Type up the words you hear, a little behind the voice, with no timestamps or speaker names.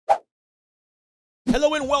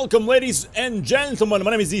Hello and welcome, ladies and gentlemen.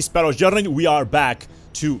 My name is TheSparrowsJourney. We are back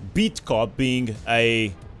to beat cop, being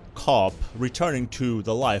a cop, returning to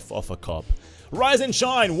the life of a cop. Rise and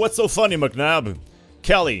shine. What's so funny, McNabb?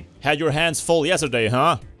 Kelly, had your hands full yesterday,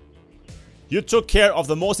 huh? You took care of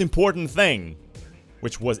the most important thing,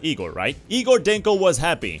 which was Igor, right? Igor Denko was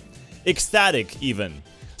happy, ecstatic even.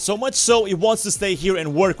 So much so he wants to stay here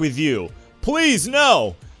and work with you. Please,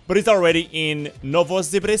 no! But he's already in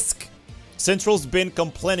Novosibirsk. Central's been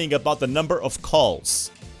complaining about the number of calls.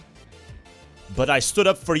 But I stood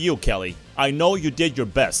up for you, Kelly. I know you did your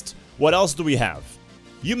best. What else do we have?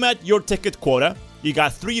 You met your ticket quota. You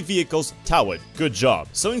got 3 vehicles towed. Good job.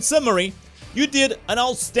 So in summary, you did an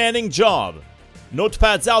outstanding job.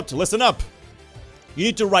 Notepads out, listen up. You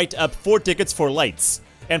need to write up 4 tickets for lights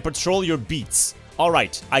and patrol your beats.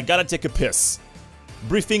 Alright, I gotta take a piss.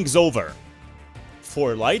 Briefing's over.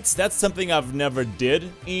 4 lights, that's something I've never did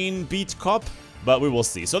in Beat Cop, but we will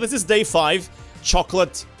see. So this is day 5.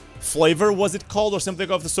 Chocolate flavor, was it called, or something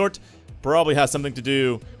of the sort? Probably has something to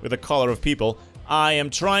do with the color of people. I am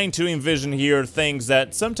trying to envision here things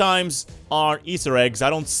that sometimes are Easter eggs. I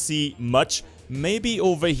don't see much. Maybe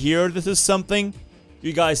over here this is something.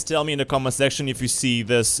 You guys tell me in the comment section if you see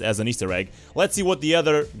this as an Easter egg. Let's see what the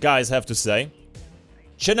other guys have to say.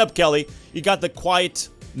 Chin up, Kelly. You got the quiet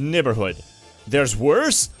neighborhood. There's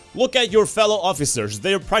worse? Look at your fellow officers.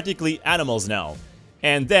 They're practically animals now.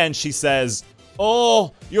 And then she says,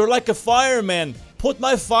 oh, you're like a fireman. Put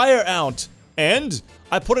my fire out. And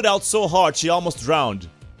I put it out so hard she almost drowned.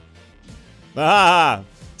 Ah,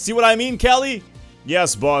 see what I mean, Kelly?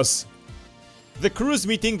 Yes, boss. The crew's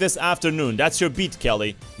meeting this afternoon. That's your beat,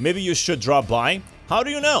 Kelly. Maybe you should drop by. How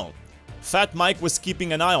do you know? Fat Mike was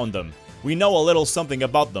keeping an eye on them. We know a little something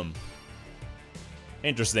about them.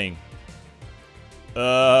 Interesting.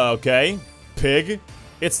 Okay. Pig.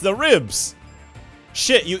 It's the ribs.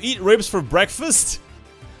 Shit, you eat ribs for breakfast?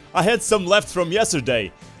 I had some left from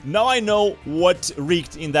yesterday. Now I know what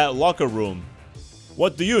reeked in that locker room.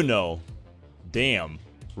 What do you know? Damn.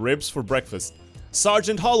 Ribs for breakfast.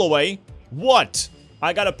 Sergeant Holloway? What?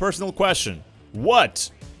 I got a personal question. What?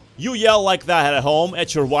 You yell like that at home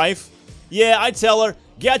at your wife? Yeah, I tell her,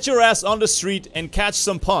 get your ass on the street and catch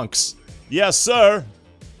some punks. Yes, sir.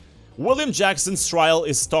 William Jackson's trial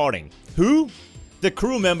is starting. Who? The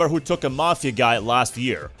crew member who took a mafia guy last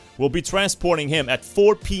year. We'll be transporting him at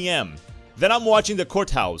 4 p.m. Then I'm watching the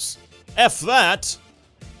courthouse. F that!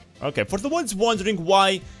 Okay, for the ones wondering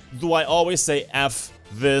why do I always say F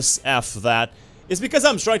this, F that, it's because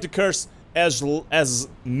I'm trying to curse as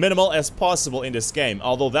minimal as possible in this game,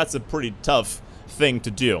 although that's a pretty tough thing to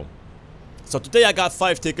do. So today I got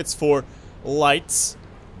 5 tickets for lights,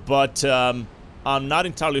 but I'm not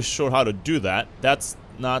entirely sure how to do that. That's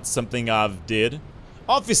not something I've did.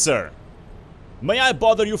 Officer, may I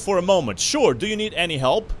bother you for a moment? Sure, do you need any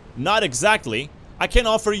help? Not exactly. I can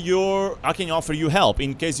offer you help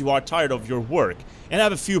in case you are tired of your work and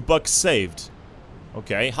have a few bucks saved.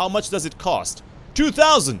 Okay, how much does it cost?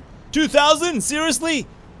 2,000! 2,000? Seriously?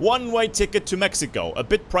 One-way ticket to Mexico. A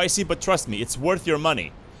bit pricey, but trust me, it's worth your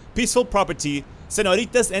money. Peaceful property,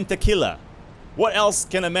 senoritas and tequila. What else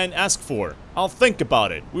can a man ask for? I'll think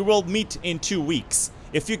about it. We will meet in 2 weeks.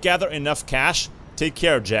 If you gather enough cash, take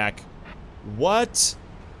care, Jack. What?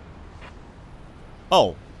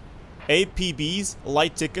 Oh. APBs,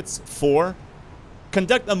 light tickets, 4.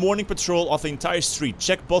 Conduct a morning patrol of the entire street.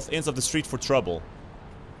 Check both ends of the street for trouble.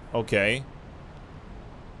 Okay.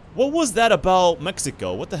 What was that about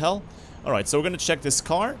Mexico? What the hell? Alright, so we're gonna check this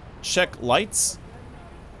car. Check lights.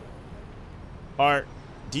 Are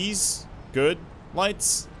these good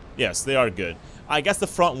lights? Yes, they are good. I guess the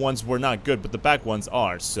front ones were not good, but the back ones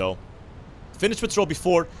are, so. Finish patrol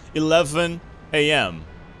before 11 a.m.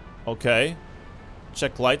 Okay.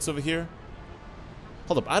 Check lights over here.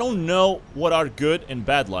 Hold up, I don't know what are good and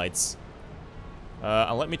bad lights.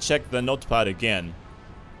 Let me check the notepad again.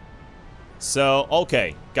 So,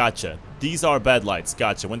 okay, gotcha. These are bad lights,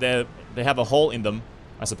 gotcha. When they have a hole in them,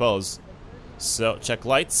 I suppose. So, check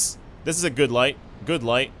lights. This is a good light,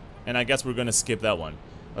 and I guess we're gonna skip that one.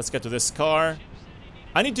 Let's get to this car.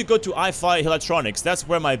 I need to go to I-Fi Electronics. That's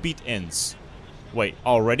where my beat ends. Wait,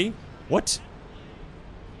 already? What?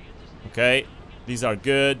 Okay, these are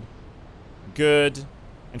good,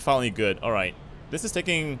 and finally good. Alright, this is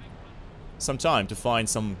taking some time to find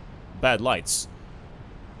some bad lights.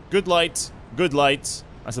 Good light,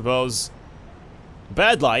 I suppose.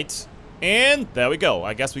 Bad light, and there we go.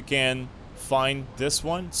 I guess we can find this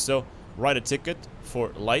one. So, write a ticket for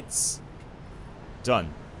lights.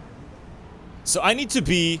 Done. So I need to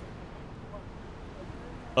be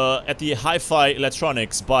at the Hi-Fi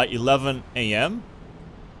Electronics by 11 a.m.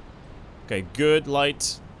 Okay, good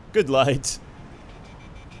light. Good light.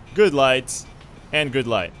 Good light. And good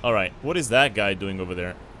light. Alright, what is that guy doing over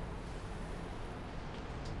there?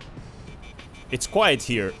 It's quiet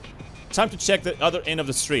here. Time to check the other end of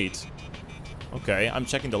the street. Okay, I'm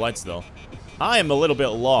checking the lights though. I am a little bit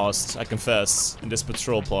lost, I confess, in this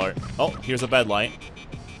patrol part. Oh, here's a bad light.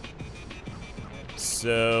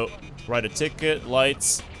 So, write a ticket,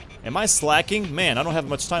 lights. Am I slacking? Man, I don't have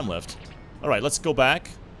much time left. Alright, let's go back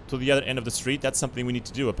to the other end of the street. That's something we need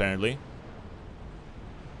to do, apparently.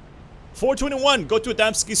 421, go to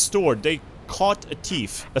Adamski's store. They caught a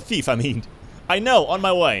thief. A thief, I mean. I know, on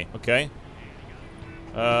my way. Okay.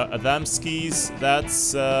 Adamski's,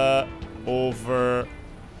 that's, over...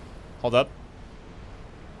 Hold up.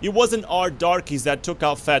 It wasn't our darkies that took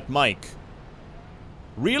out Fat Mike.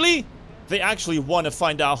 Really? They actually want to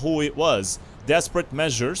find out who it was. Desperate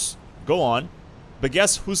measures. Go on. But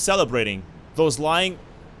guess who's celebrating? Those lying...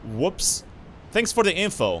 Whoops. Thanks for the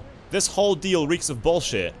info. This whole deal reeks of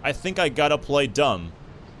bullshit. I think I gotta play dumb.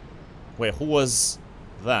 Wait, who was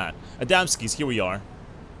that? Adamski's, here we are.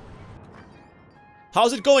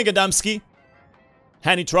 How's it going, Adamski?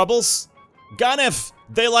 Any troubles? Ganef!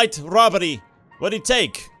 Daylight robbery! What'd it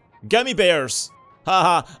take? Gummy bears!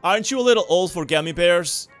 Haha, aren't you a little old for gummy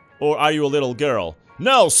bears? Or are you a little girl?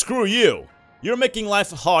 No, screw you! You're making life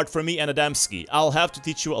hard for me and Adamski. I'll have to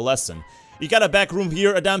teach you a lesson. You got a back room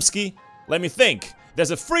here, Adamski? Let me think. There's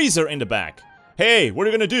a freezer in the back. Hey, what are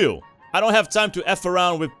you gonna do? I don't have time to F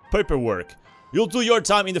around with paperwork. You'll do your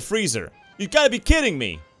time in the freezer. You gotta be kidding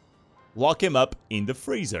me. Lock him up in the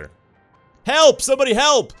freezer. Help! Somebody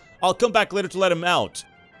help! I'll come back later to let him out.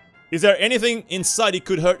 Is there anything inside he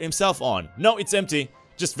could hurt himself on? No, it's empty.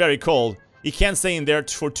 Just very cold. He can't stay in there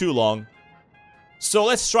for too long. So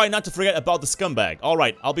let's try not to forget about the scumbag.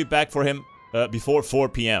 Alright, I'll be back for him before 4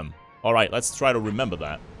 p.m. Alright, let's try to remember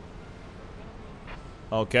that.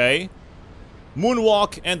 Okay.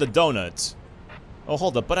 Moonwalk and the donut. Oh,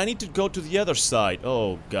 hold up, but I need to go to the other side.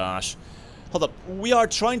 Oh, gosh. Hold up, we are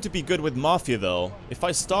trying to be good with mafia, though. If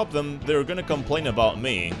I stop them, they're gonna complain about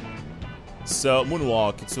me. So,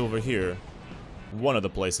 Moonwalk, it's over here. One of the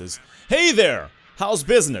places. Hey there! How's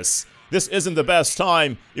business? This isn't the best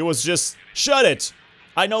time. It was just... Shut it!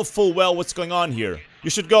 I know full well what's going on here. You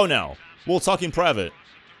should go now. We'll talk in private.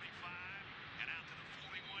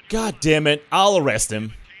 God damn it, I'll arrest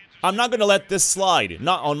him. I'm not gonna let this slide.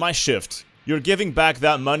 Not on my shift. You're giving back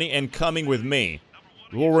that money and coming with me.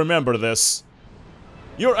 We'll remember this.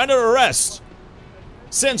 You're under arrest!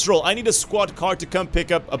 Central, I need a squad car to come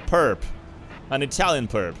pick up a perp. An Italian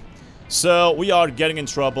perp. So, we are getting in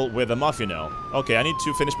trouble with a mafia now. Okay, I need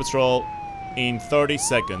to finish patrol in 30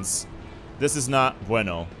 seconds. This is not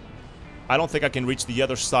bueno. I don't think I can reach the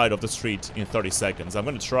other side of the street in 30 seconds. I'm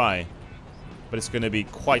gonna try. But it's gonna be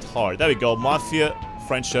quite hard. There we go. Mafia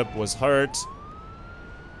friendship was hurt.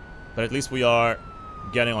 But at least we are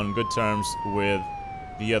getting on good terms with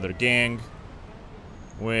the other gang.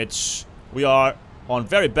 Which we are on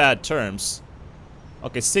very bad terms.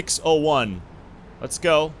 Okay, 601. Let's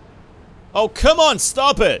go. Oh, come on,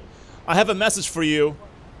 stop it! I have a message for you.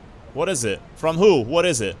 What is it? From who? What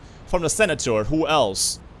is it? From the senator. Who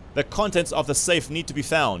else? The contents of the safe need to be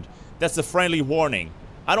found. That's a friendly warning.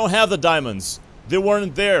 I don't have the diamonds. They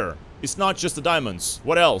weren't there. It's not just the diamonds.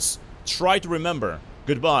 What else? Try to remember.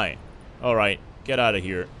 Goodbye. Alright, get out of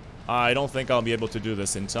here. I don't think I'll be able to do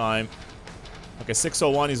this in time. Okay,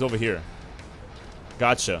 601 is over here.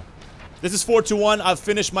 Gotcha. This is 421. I've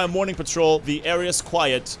finished my morning patrol. The area's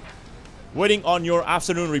quiet. Waiting on your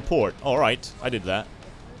afternoon report. Alright, I did that.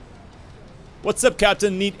 What's up,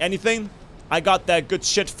 Captain? Need anything? I got that good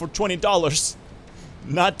shit for $20.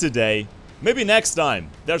 Not today. Maybe next time.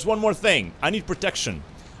 There's one more thing. I need protection.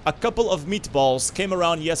 A couple of meatballs came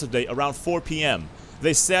around yesterday around 4 p.m.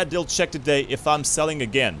 They said they'll check today if I'm selling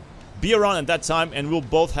again. Be around at that time and we'll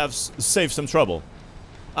both have saved some trouble.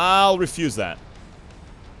 I'll refuse that.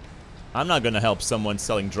 I'm not gonna help someone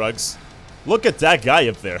selling drugs. Look at that guy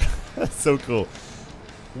up there. That's so cool.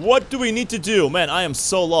 What do we need to do? Man, I am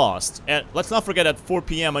so lost. And let's not forget at 4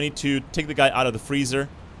 p.m. I need to take the guy out of the freezer.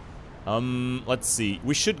 Let's see.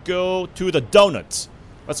 We should go to the donut.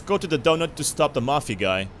 Let's go to the donut to stop the mafia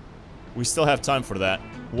guy. We still have time for that.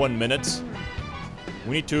 1 minute.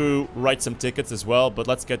 We need to write some tickets as well, but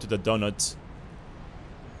let's get to the donut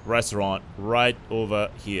restaurant right over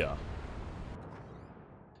here.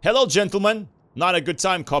 Hello, gentlemen. Not a good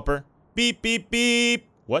time, copper. Beep, beep, beep.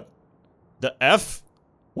 What? The F?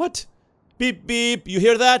 What? Beep, beep. You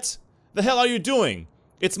hear that? The hell are you doing?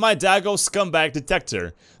 It's my Dago scumbag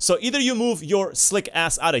detector. So either you move your slick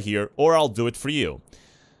ass out of here, or I'll do it for you.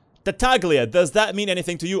 Tattaglia, does that mean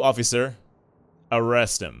anything to you, officer?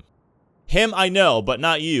 Arrest him. Him I know, but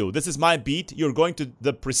not you. This is my beat. You're going to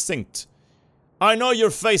the precinct. I know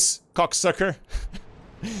your face, cocksucker.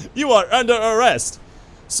 You are under arrest.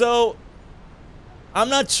 So, I'm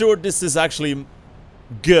not sure this is actually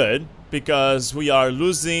good, because we are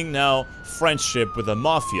losing now friendship with the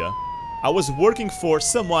mafia. I was working for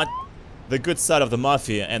somewhat the good side of the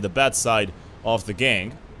mafia and the bad side of the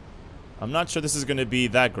gang. I'm not sure this is gonna be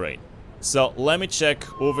that great. So let me check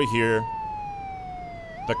over here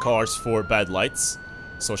the cars for bad lights.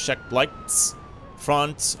 So check lights.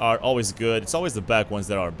 Front are always good. It's always the back ones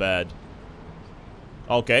that are bad.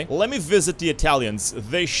 Okay, let me visit the Italians.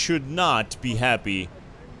 They should not be happy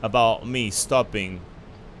about me stopping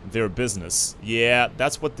their business. Yeah,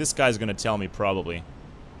 that's what this guy's gonna tell me probably.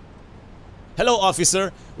 Hello,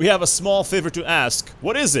 officer. We have a small favor to ask.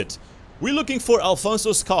 What is it? We're looking for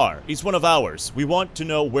Alfonso's car. It's one of ours. We want to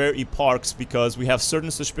know where he parks because we have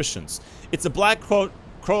certain suspicions. It's a black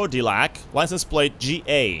Cadillac, license plate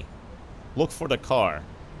GA. Look for the car.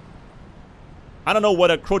 I don't know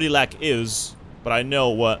what a Cadillac is, but I know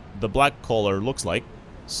what the black color looks like.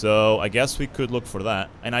 So I guess we could look for that.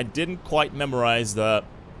 And I didn't quite memorize the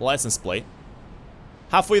license plate.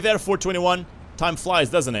 Halfway there, 421. Time flies,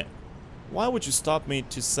 doesn't it? Why would you stop me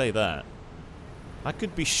to say that? I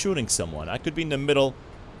could be shooting someone. I could be in the middle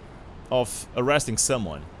of arresting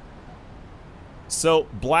someone. So,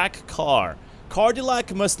 black car.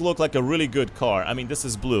 Cadillac must look like a really good car. I mean, this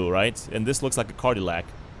is blue, right? And this looks like a Cadillac.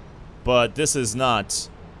 But this is not.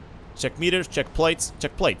 Check meters, check plates,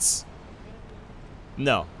 check plates.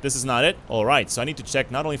 No, this is not it. Alright, so I need to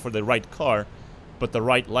check not only for the right car, but the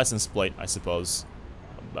right license plate, I suppose.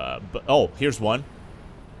 Oh, here's one.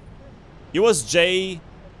 It was J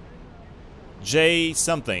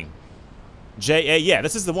something. JA, yeah,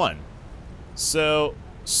 this is the one. So,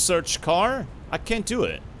 search car? I can't do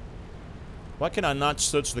it. Why can I not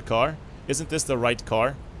search the car? Isn't this the right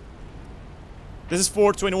car? This is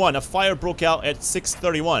 421. A fire broke out at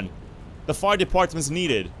 6:31. The fire department's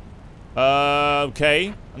needed.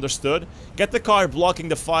 Okay, understood. Get the car blocking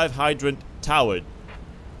the 5 hydrant tower.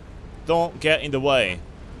 Don't get in the way.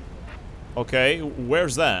 Okay,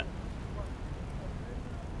 where's that?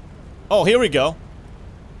 Oh, here we go.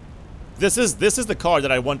 This is the car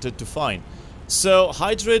that I wanted to find. So,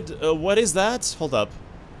 hydrant, what is that? Hold up.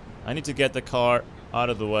 I need to get the car out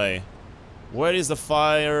of the way. Where is the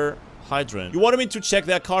fire hydrant? You wanted me to check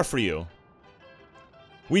that car for you.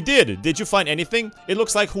 We did. Did you find anything? It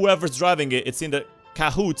looks like whoever's driving it, it's in the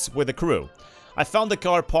cahoots with the crew. I found the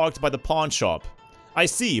car parked by the pawn shop. I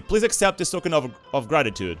see. Please accept this token of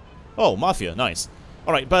gratitude. Oh, mafia. Nice.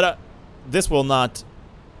 Alright, but this will not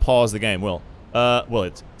pause the game, will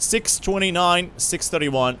it? 6:29,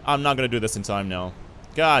 6:31. I'm not gonna do this in time now.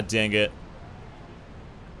 God dang it.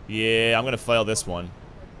 Yeah, I'm gonna fail this one.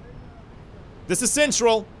 This is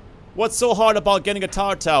Central. What's so hard about getting a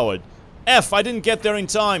tower towered? F, I didn't get there in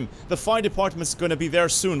time. The fire department's gonna be there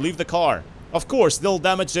soon. Leave the car. Of course, they'll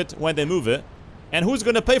damage it when they move it. And who's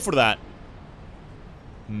gonna pay for that?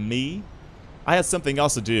 Me? I had something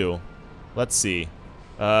else to do. Let's see.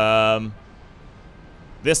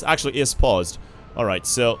 This actually is paused. Alright,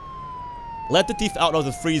 so let the thief out of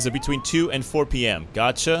the freezer between 2 and 4 p.m.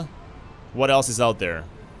 Gotcha. What else is out there?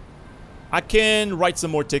 I can write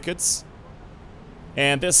some more tickets.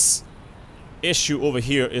 And this issue over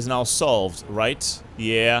here is now solved, right?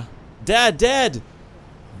 Yeah. Dad!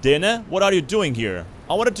 Dina, what are you doing here?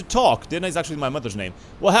 I wanted to talk. Dina is actually my mother's name.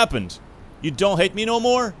 What happened? You don't hate me no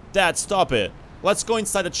more? Dad, stop it. Let's go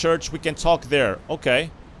inside the church. We can talk there.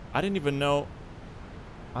 Okay. I didn't even know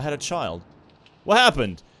I had a child. What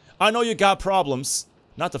happened? I know you got problems.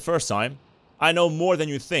 Not the first time. I know more than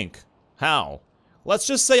you think. How? Let's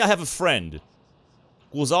just say I have a friend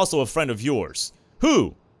who's also a friend of yours.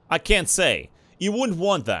 Who? I can't say. You wouldn't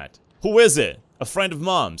want that. Who is it? A friend of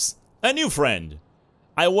Mom's. A new friend.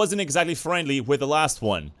 I wasn't exactly friendly with the last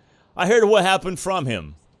one. I heard what happened from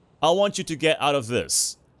him. I want you to get out of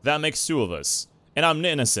this. That makes 2 of us. And I'm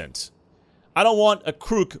innocent. I don't want a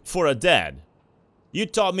crook for a dad. You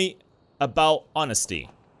taught me about honesty.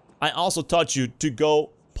 I also taught you to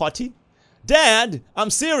go potty. Dad,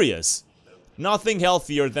 I'm serious. Nothing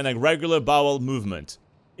healthier than a regular bowel movement.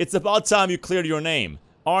 It's about time you cleared your name,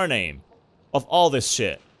 our name, of all this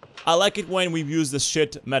shit. I like it when we use the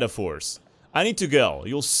shit metaphors. I need to go.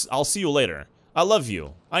 I'll see you later. I love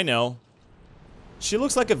you. I know. She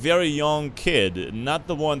looks like a very young kid, not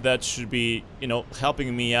the one that should be, you know,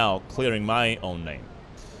 helping me out, clearing my own name.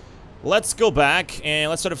 Let's go back and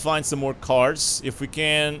let's try to find some more cars. If we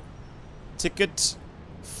can. Ticket.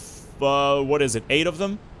 What is it? 8 of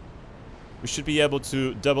them? we should be able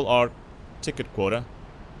to double our ticket quota.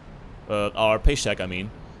 Our paycheck, I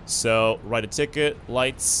mean. So, write a ticket,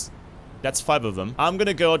 lights. That's 5 of them. I'm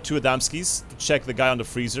gonna go to Adamski's to check the guy on the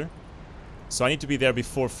freezer. So I need to be there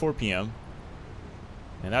before 4 p.m.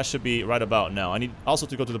 And that should be right about now. I need also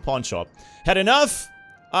to go to the pawn shop. Had enough?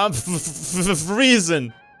 I'm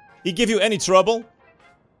freezing. He give you any trouble?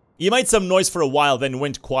 You made some noise for a while, then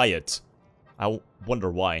went quiet. I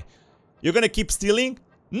wonder why. You're gonna keep stealing?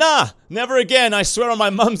 Nah, never again, I swear on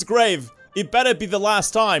my mom's grave. It better be the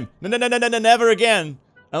last time. Never again.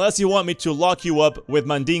 Unless you want me to lock you up with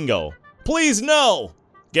Mandingo. Please, no!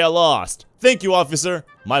 Get lost. Thank you, officer.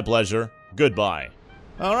 My pleasure. Goodbye.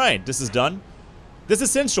 Alright, this is done. This is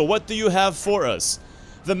essential. What do you have for us?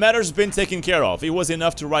 The matter's been taken care of. It was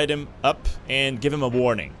enough to write him up and give him a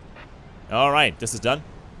warning. Alright, this is done.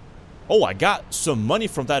 Oh, I got some money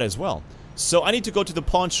from that as well. So I need to go to the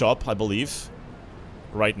pawn shop, I believe.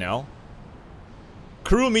 Right now.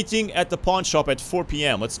 Crew meeting at the pawn shop at 4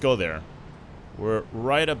 p.m. Let's go there. We're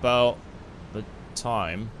right about the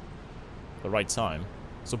time. The right time.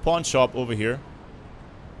 So pawn shop over here.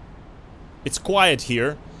 It's quiet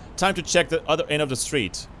here. Time to check the other end of the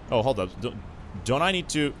street. Oh, hold up. Don't I need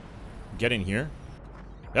to get in here?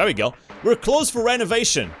 There we go. We're closed for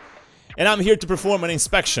renovation. And I'm here to perform an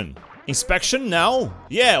inspection. Inspection now?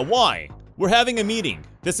 Yeah, why? We're having a meeting.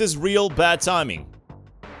 This is real bad timing.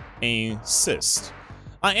 Insist.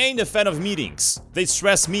 I ain't a fan of meetings. They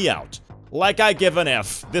stress me out. Like I give an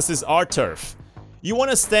F. This is our turf. You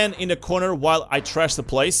wanna stand in the corner while I trash the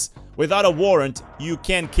place? Without a warrant, you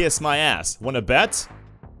can kiss my ass. Wanna bet?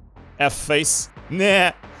 F face.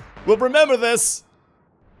 Nah. We'll remember this.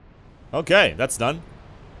 Okay, that's done.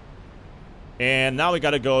 And now we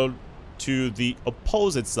gotta go to the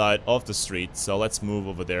opposite side of the street. So let's move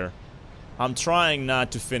over there. I'm trying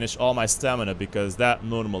not to finish all my stamina because that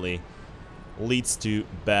normally leads to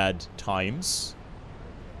bad times.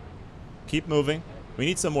 Keep moving. We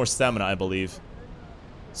need some more stamina, I believe.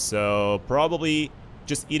 So probably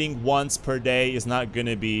just eating once per day is not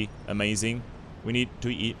gonna be amazing. We need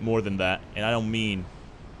to eat more than that. And I don't mean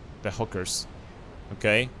the hookers.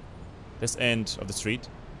 Okay? This end of the street.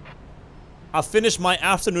 I'll finish my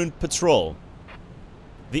afternoon patrol.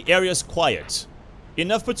 The area's quiet.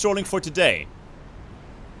 Enough patrolling for today.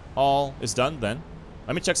 All is done then.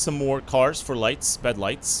 Let me check some more cars for lights, bed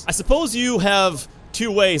lights. I suppose you have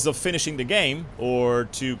 2 ways of finishing the game, or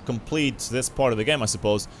to complete this part of the game, I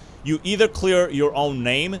suppose. You either clear your own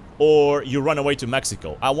name, or you run away to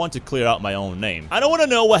Mexico. I want to clear out my own name. I don't want to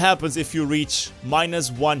know what happens if you reach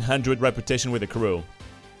 -100 reputation with the crew.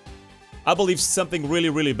 I believe something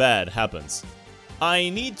really bad happens. I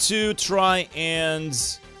need to try and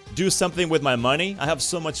do something with my money. I have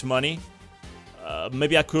so much money.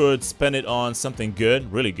 Maybe I could spend it on something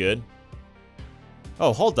good, really good.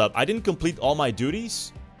 Oh, hold up. I didn't complete all my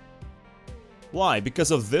duties? Why?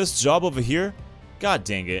 Because of this job over here? God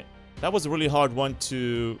dang it. That was a really hard one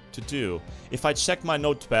to do. If I checked my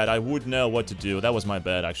notepad, I would know what to do. That was my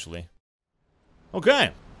bad, actually.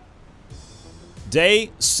 Okay.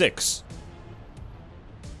 Day 6.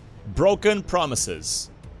 Broken promises.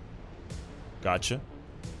 Gotcha.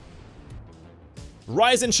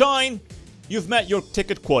 Rise and shine! You've met your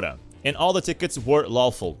ticket quota, and all the tickets were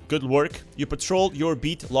lawful. Good work. You patrolled your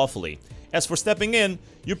beat lawfully. As for stepping in,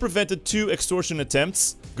 you prevented 2 extortion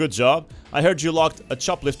attempts. Good job. I heard you locked a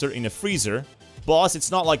choplifter in a freezer. Boss,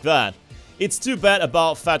 it's not like that. It's too bad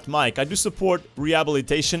about Fat Mike. I do support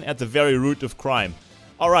rehabilitation at the very root of crime.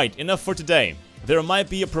 Alright, enough for today. There might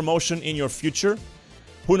be a promotion in your future.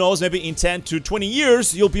 Who knows, maybe in 10 to 20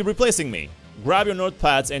 years, you'll be replacing me. Grab your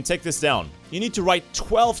notepads and take this down. You need to write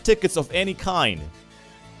 12 tickets of any kind.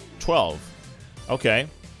 12. Okay.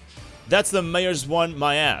 That's the mayor's one,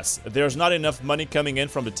 my ass. There's not enough money coming in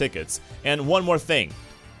from the tickets. And one more thing.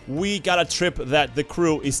 We got a trip that the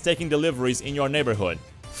crew is taking deliveries in your neighborhood.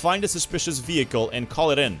 Find a suspicious vehicle and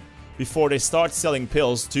call it in. Before they start selling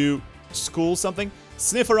pills to school something.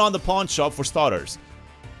 Sniff around the pawn shop for starters.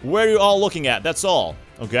 Where are you all looking at? That's all.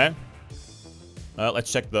 Okay.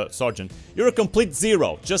 Let's check the sergeant. You're a complete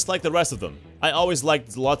zero, just like the rest of them. I always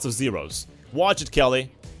liked lots of zeros. Watch it,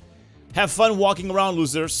 Kelly. Have fun walking around,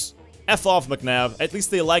 losers. F off, McNabb. At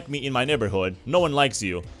least they like me in my neighborhood. No one likes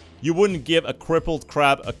you. You wouldn't give a crippled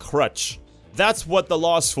crab a crutch. That's what the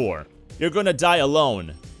law's for. You're gonna die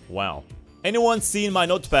alone. Wow. Anyone seen my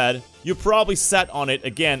notepad? You probably sat on it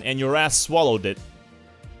again and your ass swallowed it.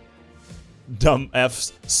 Dumb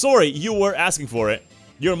Fs. Sorry, you were asking for it.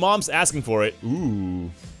 Your mom's asking for it.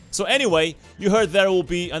 Ooh. So anyway, you heard there will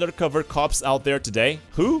be undercover cops out there today.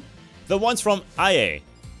 Who? The ones from IA.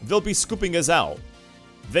 They'll be scooping us out.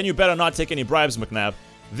 Then you better not take any bribes, McNabb.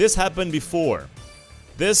 This happened before.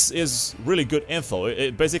 This is really good info.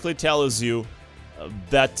 It basically tells you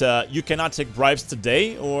that you cannot take bribes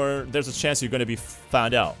today, or there's a chance you're going to be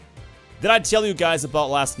found out. Did I tell you guys about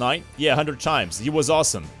last night? Yeah, 100 times. He was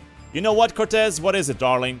awesome. You know what, Cortez? What is it,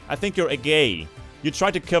 darling? I think you're a gay. You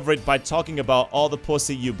try to cover it by talking about all the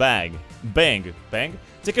pussy you bang. Bang. Bang?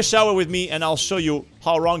 Take a shower with me and I'll show you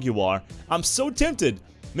how wrong you are. I'm so tempted.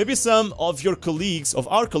 Maybe some of your colleagues,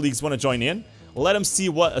 want to join in? Let them see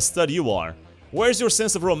what a stud you are. Where's your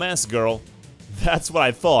sense of romance, girl? That's what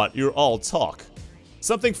I thought. You're all talk.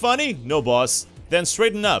 Something funny? No, boss. Then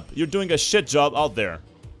straighten up. You're doing a shit job out there.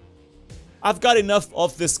 I've got enough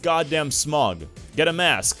of this goddamn smog. Get a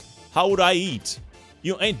mask. How would I eat?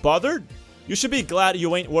 You ain't bothered? You should be glad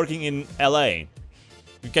you ain't working in LA.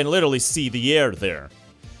 You can literally see the air there.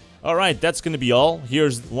 Alright, that's gonna be all.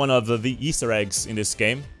 Here's one of the Easter eggs in this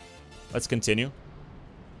game. Let's continue.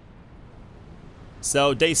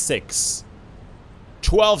 So, day 6.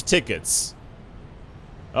 12 tickets.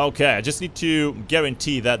 Okay, I just need to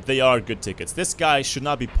guarantee that they are good tickets. This guy should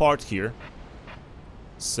not be parked here.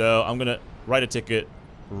 So, I'm gonna write a ticket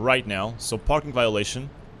right now. So, parking violation.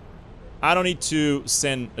 I don't need to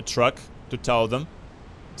send a truck to tow them.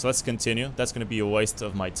 So, let's continue. That's gonna be a waste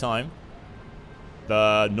of my time.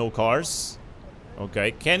 No cars.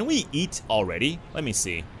 Okay, can we eat already? Let me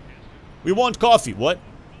see. We want coffee. What?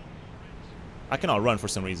 I cannot run for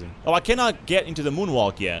some reason. Oh, I cannot get into the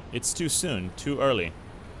moonwalk yet. It's too soon. Too early.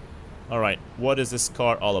 Alright, what is this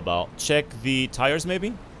car all about? Check the tires,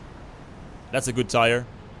 maybe? That's a good tire.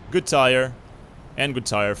 Good tire. And good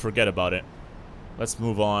tire. Forget about it. Let's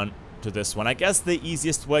move on to this one. I guess the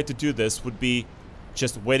easiest way to do this would be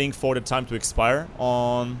just waiting for the time to expire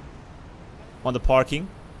on the parking.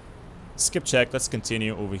 Skip check. Let's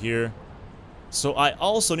continue over here. So I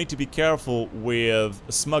also need to be careful with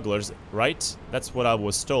smugglers, right? That's what I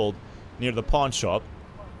was told near the pawn shop.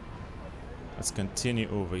 Let's continue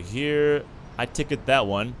over here. I ticket that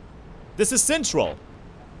one. This is Central.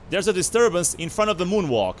 There's a disturbance in front of the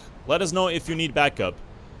moonwalk. Let us know if you need backup.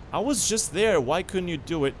 I was just there. Why couldn't you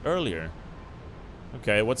do it earlier?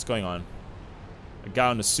 Okay, what's going on? A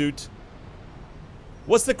guy in a suit.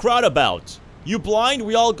 What's the crowd about? You blind?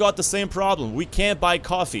 We all got the same problem. We can't buy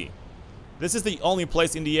coffee. This is the only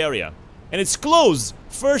place in the area. And it's closed!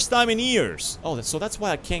 First time in years. Oh, so that's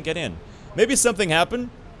why I can't get in. Maybe something happened?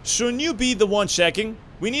 Shouldn't you be the one checking?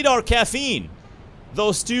 We need our caffeine.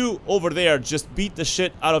 Those two over there just beat the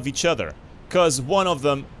shit out of each other. Cause one of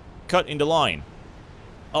them cut in the line.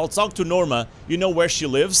 I'll talk to Norma. You know where she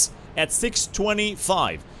lives? At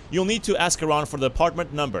 625. You'll need to ask around for the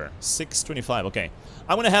apartment number. 625, okay.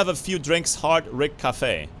 I'm gonna have a few drinks, Hard Rick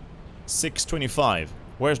Cafe. 625.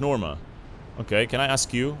 Where's Norma? Okay, can I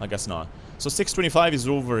ask you? I guess not. So 625 is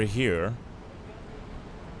over here.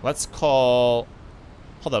 Let's call...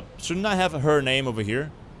 Hold up, shouldn't I have her name over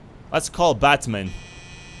here? Let's call Batman.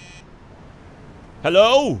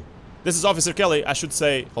 Hello? This is Officer Kelly. I should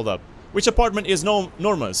say... Hold up. Which apartment is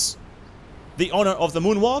Norma's? The owner of the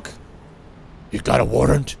moonwalk? You got a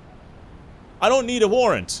warrant? I don't need a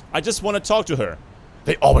warrant. I just want to talk to her.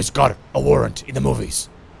 They always got a warrant in the movies.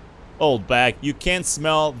 Old bag, you can't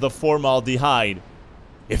smell the formaldehyde.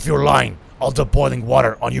 If you're lying, I'll dump boiling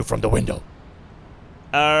water on you from the window.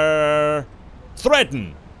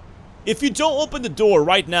 Threaten. If you don't open the door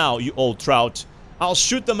right now, you old trout, I'll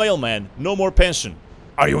shoot the mailman. No more pension.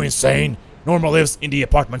 Are you insane? Norma lives in the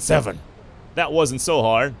apartment 7. That wasn't so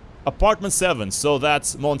hard. Apartment 7, so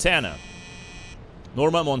that's Montana.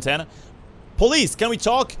 Norma, Montana. Police, can we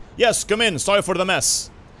talk? Yes, come in. Sorry for the mess.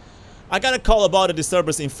 I got a call about a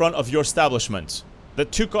disturbance in front of your establishment. The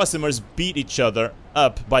two customers beat each other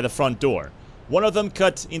up by the front door. One of them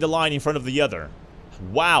cut in the line in front of the other.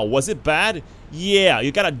 Wow, was it bad? Yeah,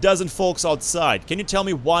 you got a dozen folks outside. Can you tell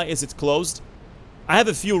me why is it closed? I have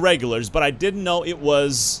a few regulars, but I didn't know it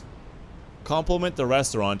was... Compliment the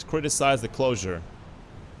restaurant, criticize the closure.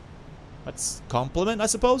 That's compliment, I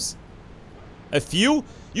suppose? A few?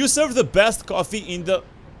 You serve the best coffee in the...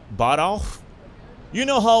 Barao? You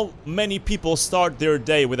know how many people start their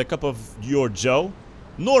day with a cup of your Joe?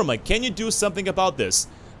 Norma, can you do something about this?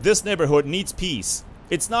 This neighborhood needs peace.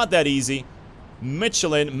 It's not that easy.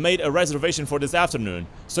 Michelin made a reservation for this afternoon.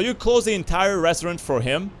 So you close the entire restaurant for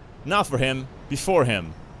him? Not for him, before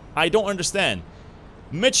him. I don't understand.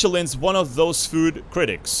 Michelin's one of those food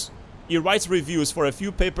critics. He writes reviews for a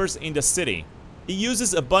few papers in the city. He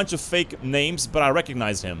uses a bunch of fake names, but I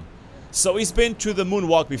recognize him. So he's been to the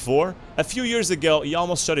moonwalk before. A few years ago, he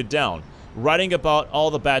almost shut it down, writing about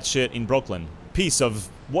all the bad shit in Brooklyn. Piece of...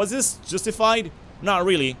 Was this justified? Not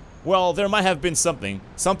really. Well, there might have been something.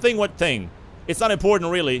 Something? What thing? It's not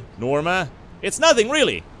important, really. Norma? It's nothing,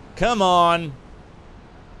 really. Come on.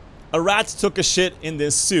 A rat took a shit in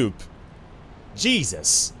this soup.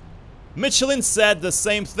 Jesus. Michelin said the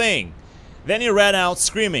same thing. Then he ran out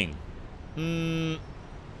screaming.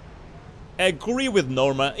 Agree with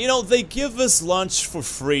Norma. You know, they give us lunch for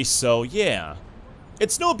free, so yeah.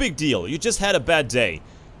 It's no big deal. You just had a bad day.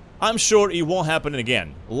 I'm sure it won't happen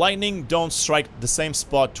again. Lightning don't strike the same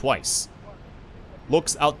spot twice.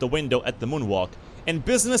 Looks out the window at the moonwalk, and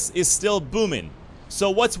business is still booming. So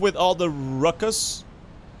what's with all the ruckus?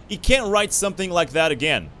 He can't write something like that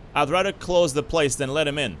again. I'd rather close the place than let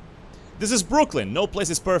him in. This is Brooklyn. No place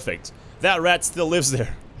is perfect. That rat still lives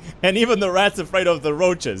there. And even the rat's afraid of the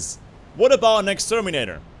roaches. What about an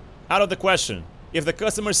exterminator? Out of the question. If the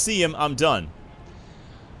customers see him, I'm done.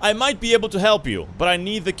 I might be able to help you, but I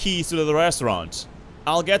need the keys to the restaurant.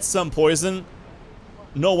 I'll get some poison.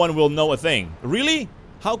 No one will know a thing. Really?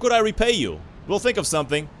 How could I repay you? We'll think of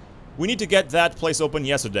something. We need to get that place open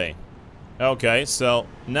yesterday. Okay, so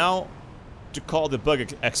now to call the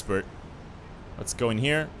bug expert. Let's go in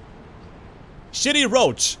here. Shitty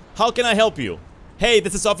Roach, how can I help you? Hey,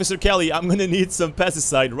 this is Officer Kelly. I'm gonna need some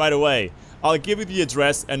pesticide right away. I'll give you the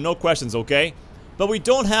address and no questions, okay? But we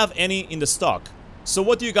don't have any in the stock. So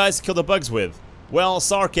what do you guys kill the bugs with? Well,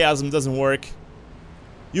 sarcasm doesn't work.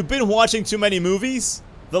 You've been watching too many movies?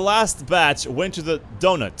 The last batch went to the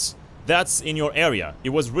donut. That's in your area. It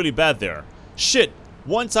was really bad there. Shit,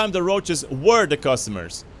 one time the roaches were the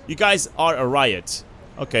customers. You guys are a riot.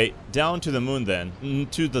 Okay, down to the moon then.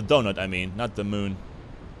 To the donut, I mean, not the moon.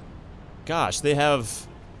 Gosh, they have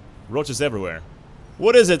roaches everywhere.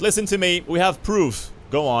 What is it? Listen to me. We have proof.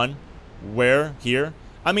 Go on. Where? Here?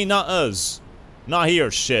 I mean, not us. Not here,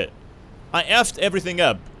 shit. I effed everything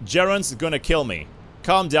up. Jaron's gonna kill me.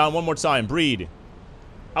 Calm down one more time. Breathe.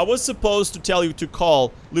 I was supposed to tell you to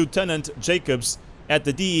call Lieutenant Jacobs at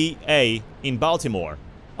the DEA in Baltimore.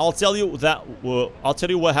 I'll tell you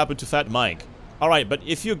what happened to Fat Mike. Alright, but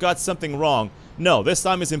if you got something wrong, no, this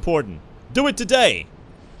time is important. Do it today!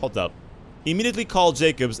 Hold up. Immediately call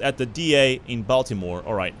Jacobs at the DA in Baltimore.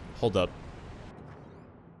 Alright, hold up.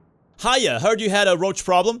 Hiya, heard you had a roach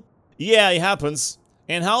problem? Yeah, it happens.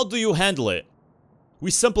 And how do you handle it? We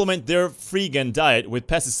supplement their freegan diet with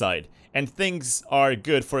pesticide, and things are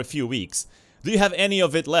good for a few weeks. Do you have any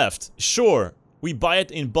of it left? Sure, we buy it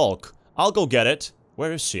in bulk. I'll go get it.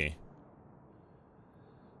 Where is she?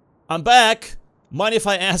 I'm back! Mind if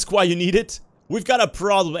I ask why you need it? We've got a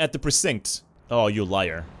problem at the precinct. Oh, you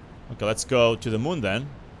liar. Okay, let's go to the moon then.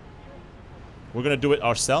 We're gonna do it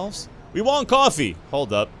ourselves? We want coffee!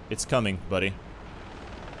 Hold up, it's coming, buddy.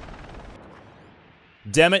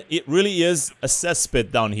 Damn it, it really is a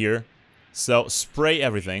cesspit down here. So, spray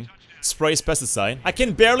everything. Spray pesticide. I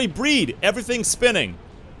can barely breathe! Everything's spinning!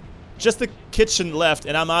 Just the kitchen left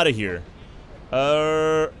and I'm out of here.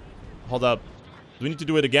 Hold up. Do we need to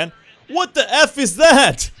do it again? What the F is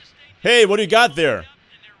that? Hey, what do you got there?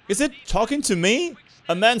 Is it talking to me?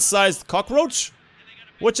 A man-sized cockroach?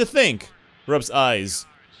 What you think? Rubs eyes.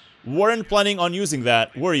 Weren't planning on using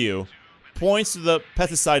that, were you? Points to the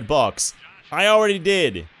pesticide box. I already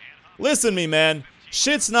did. Listen me, man.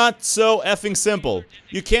 Shit's not so effing simple.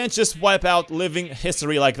 You can't just wipe out living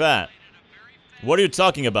history like that. What are you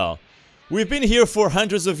talking about? We've been here for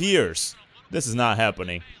hundreds of years. This is not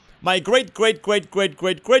happening. My great 10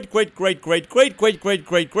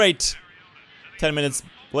 minutes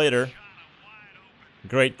later.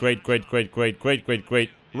 Great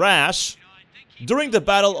Rash. During the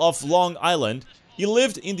Battle of Long Island, he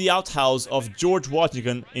lived in the outhouse of George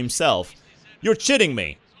Washington himself. You're cheating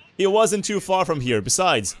me. It wasn't too far from here.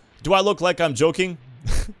 Besides, do I look like I'm joking?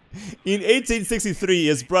 In 1863,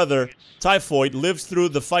 his brother, Typhoid, lived through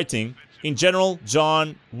the fighting in General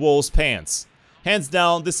John Wool's pants. Hands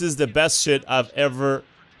down, this is the best shit I've ever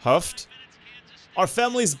huffed. Our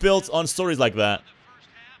family's built on stories like that.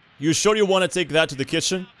 You sure you want to take that to the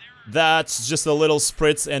kitchen? That's just a little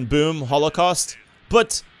spritz and boom, Holocaust.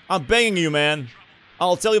 But I'm begging you, man.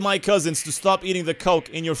 I'll tell my cousins to stop eating the Coke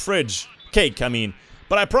in your fridge. Cake, I mean.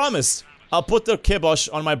 But I promised. I'll put the kibosh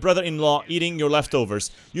on my brother-in-law eating your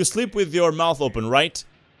leftovers. You sleep with your mouth open, right?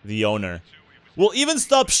 The owner. We'll even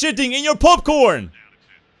stop shitting in your popcorn!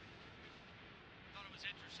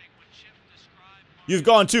 You've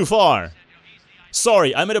gone too far.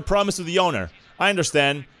 Sorry, I made a promise to the owner. I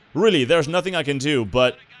understand. Really, there's nothing I can do,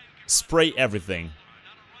 but spray everything.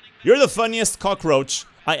 You're the funniest cockroach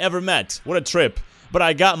I ever met. What a trip. But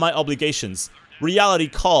I got my obligations. Reality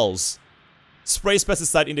calls. Spray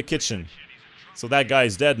pesticide in the kitchen. So that guy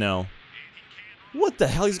is dead now. What the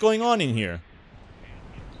hell is going on in here?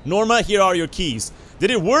 Norma, here are your keys.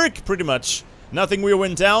 Did it work? Pretty much. Nothing weird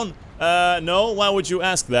went down? No. Why would you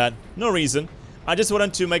ask that? No reason. I just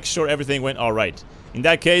wanted to make sure everything went alright. In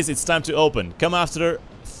that case, it's time to open. Come after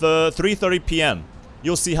 3:30 p.m.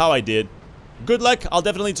 You'll see how I did. Good luck. I'll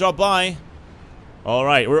definitely drop by.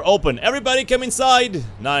 Alright, we're open. Everybody come inside.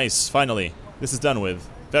 Nice. Finally. This is done with.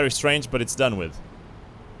 Very strange, but it's done with.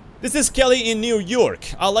 This is Kelly in New York.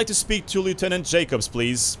 I'd like to speak to Lieutenant Jacobs,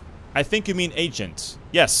 please. I think you mean Agent.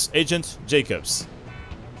 Yes, Agent Jacobs.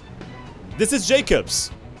 This is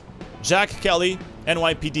Jacobs. Jack Kelly,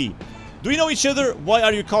 NYPD. Do we know each other? Why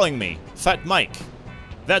are you calling me? Fat Mike.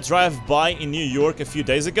 That drive-by in New York a few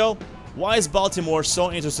days ago? Why is Baltimore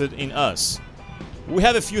so interested in us? We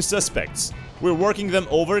have a few suspects. We're working them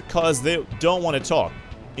over cause they don't want to talk.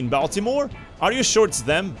 In Baltimore? Are you sure it's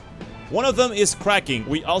them? One of them is cracking.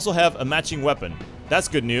 We also have a matching weapon. That's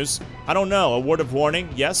good news. I don't know. A word of warning?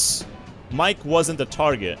 Yes? Mike wasn't the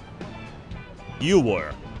target. You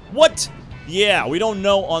were. What? Yeah, we don't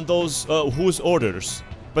know on those whose orders.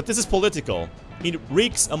 But this is political. It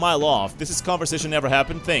reeks a mile off. This is conversation never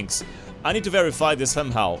happened. Thanks. I need to verify this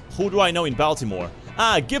somehow. Who do I know in Baltimore?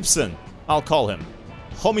 Ah, Gibson. I'll call him.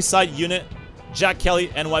 Homicide Unit. Jack Kelly,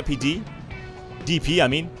 NYPD. DP, I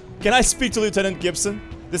mean. Can I speak to Lieutenant Gibson?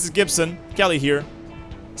 This is Gibson. Kelly here.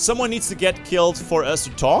 Someone needs to get killed for us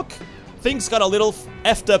to talk? Things got a little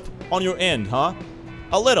effed up on your end, huh?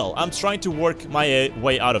 A little. I'm trying to work my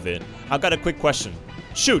way out of it. I've got a quick question.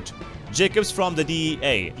 Shoot. Jacobs from the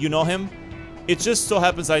DEA. You know him? It just so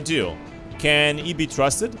happens I do. Can he be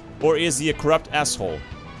trusted? Or is he a corrupt asshole?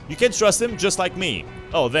 You can trust him just like me.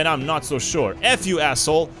 Oh, then I'm not so sure. F you,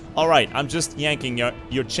 asshole. Alright, I'm just yanking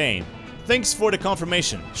your chain. Thanks for the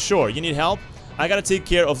confirmation. Sure, you need help? I gotta take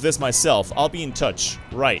care of this myself. I'll be in touch.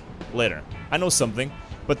 Right. Later. I know something,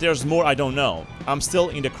 but there's more I don't know. I'm still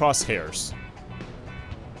in the crosshairs.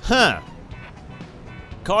 Huh.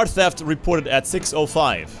 Car theft reported at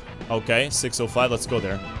 6:05. Okay, 6:05. Let's go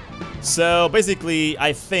there. So, basically,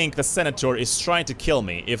 I think the senator is trying to kill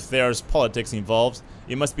me. If there's politics involved,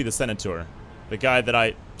 it must be the senator. The guy that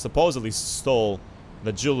I supposedly stole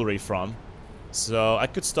the jewelry from. So, I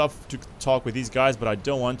could stop to talk with these guys, but I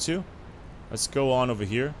don't want to. Let's go on over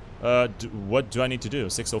here. What do I need to do?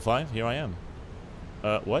 6:05? Here I am.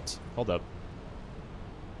 What? Hold up.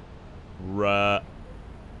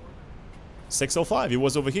 6:05. He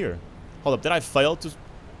was over here. Hold up. Did I fail to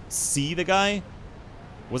see the guy?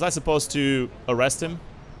 Was I supposed to arrest him?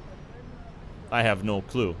 I have no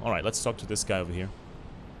clue. Alright, let's talk to this guy over here.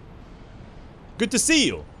 Good to see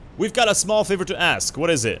you. We've got a small favor to ask. What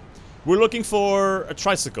is it? We're looking for a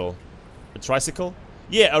tricycle. A tricycle?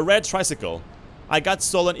 Yeah, a red tricycle. It got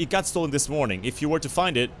stolen this morning. If you were to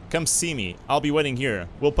find it, come see me. I'll be waiting here.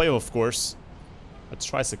 We'll pay, of course. A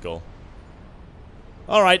tricycle.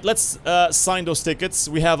 Alright, let's sign those tickets.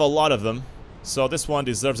 We have a lot of them. So this one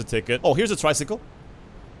deserves a ticket. Oh, here's a tricycle.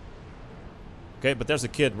 Okay, but there's a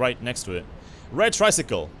kid right next to it. Red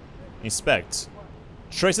tricycle. Inspect.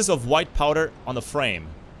 Traces of white powder on the frame.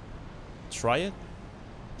 Try it?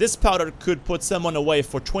 This powder could put someone away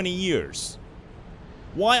for 20 years.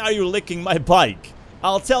 Why are you licking my bike?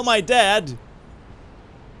 I'll tell my dad.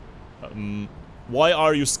 Why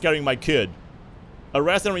are you scaring my kid?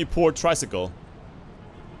 Arrest and report tricycle.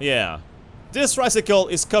 Yeah. This tricycle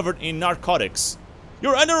is covered in narcotics.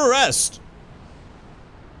 You're under arrest.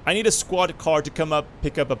 I need a squad car to come up,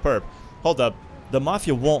 pick up a perp. Hold up. The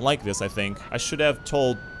mafia won't like this, I think. I should have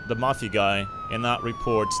told the mafia guy and not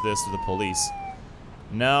report this to the police.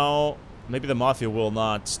 Now, maybe the mafia will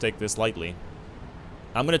not take this lightly.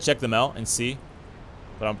 I'm gonna check them out and see.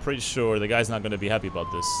 But I'm pretty sure the guy's not gonna be happy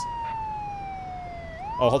about this.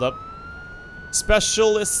 Oh, hold up.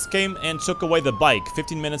 Specialists came and took away the bike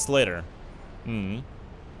 15 minutes later.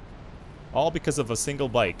 All because of a single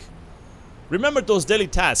bike. Remember those daily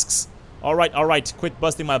tasks. Alright, quit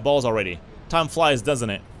busting my balls already. Time flies, doesn't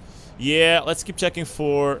it? Yeah, let's keep checking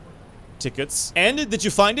for tickets. And did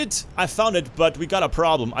you find it? I found it, but we got a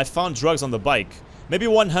problem. I found drugs on the bike. Maybe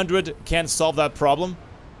 100 can't solve that problem?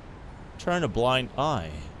 Turn a blind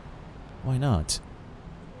eye. Why not?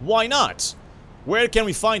 Why not? Where can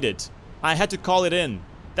we find it? I had to call it in.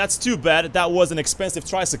 That's too bad. That was an expensive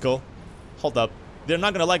tricycle. Hold up. They're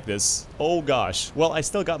not gonna like this. Oh gosh. Well, I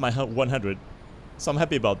still got my 100. So I'm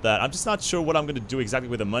happy about that. I'm just not sure what I'm gonna do exactly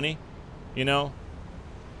with the money. You know?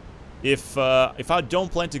 If I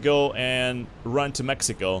don't plan to go and run to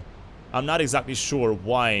Mexico, I'm not exactly sure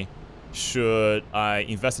why should I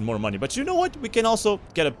invest in more money. But you know what? We can also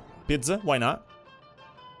get a pizza. Why not?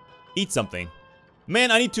 Eat something.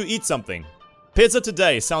 Man, I need to eat something. Pizza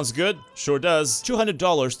today. Sounds good? Sure does.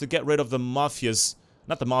 $200 to get rid of the mafia's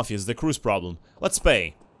Not the mafia, it's the crew's problem. Let's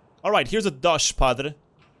pay. Alright, here's a dosh, padre.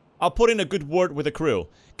 I'll put in a good word with the crew.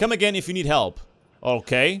 Come again if you need help.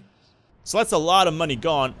 Okay. So that's a lot of money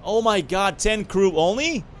gone. Oh my god, 10 crew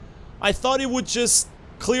only? I thought it would just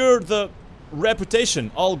clear the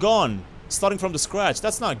reputation. All gone. Starting from the scratch.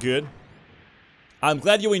 That's not good. I'm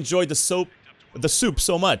glad you enjoyed the soup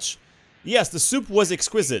so much. Yes, the soup was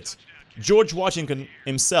exquisite. George Washington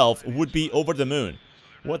himself would be over the moon.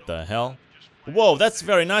 What the hell? Whoa, that's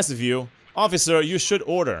very nice of you. Officer, you should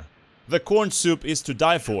order. The corn soup is to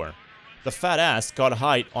die for. The fat ass got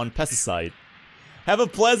high on pesticide. Have a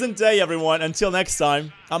pleasant day, everyone. Until next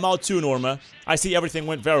time. I'm out too, Norma. I see everything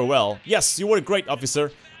went very well. Yes, you were great,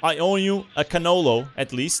 officer. I owe you a canolo,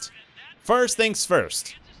 at least. First things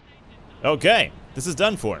first. Okay, this is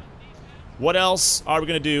done for. What else are we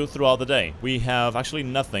gonna do throughout the day? We have actually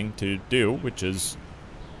nothing to do, which is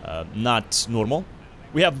not normal.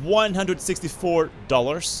 We have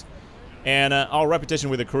 $164, and our reputation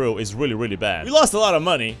with the crew is really, really bad. We lost a lot of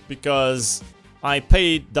money because I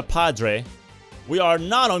paid the padre. We are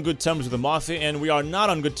not on good terms with the mafia, and we are not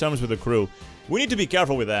on good terms with the crew. We need to be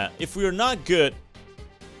careful with that. If we are not good...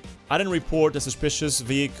 I didn't report a suspicious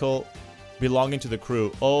vehicle belonging to the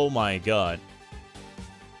crew. Oh my god.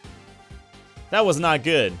 That was not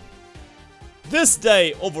good. This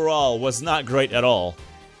day overall was not great at all.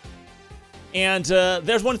 And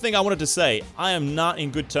there's one thing I wanted to say. I am not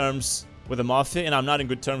in good terms with the mafia, and I'm not in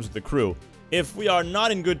good terms with the crew. If we are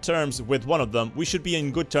not in good terms with one of them, we should be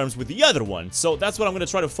in good terms with the other one. So that's what I'm going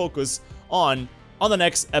to try to focus on the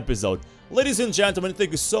next episode. Ladies and gentlemen,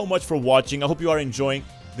 thank you so much for watching. I hope you are enjoying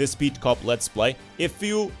this Beat Cop Let's Play. If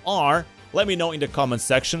you are, let me know in the comment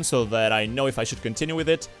section so that I know if I should continue with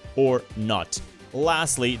it or not.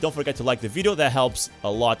 Lastly, don't forget to like the video. That helps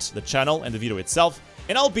a lot the channel and the video itself.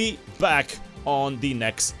 And I'll be back on the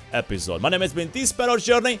next episode. My name has been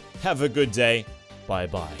TheSparrowsJourney. Have a good day.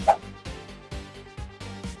 Bye-bye.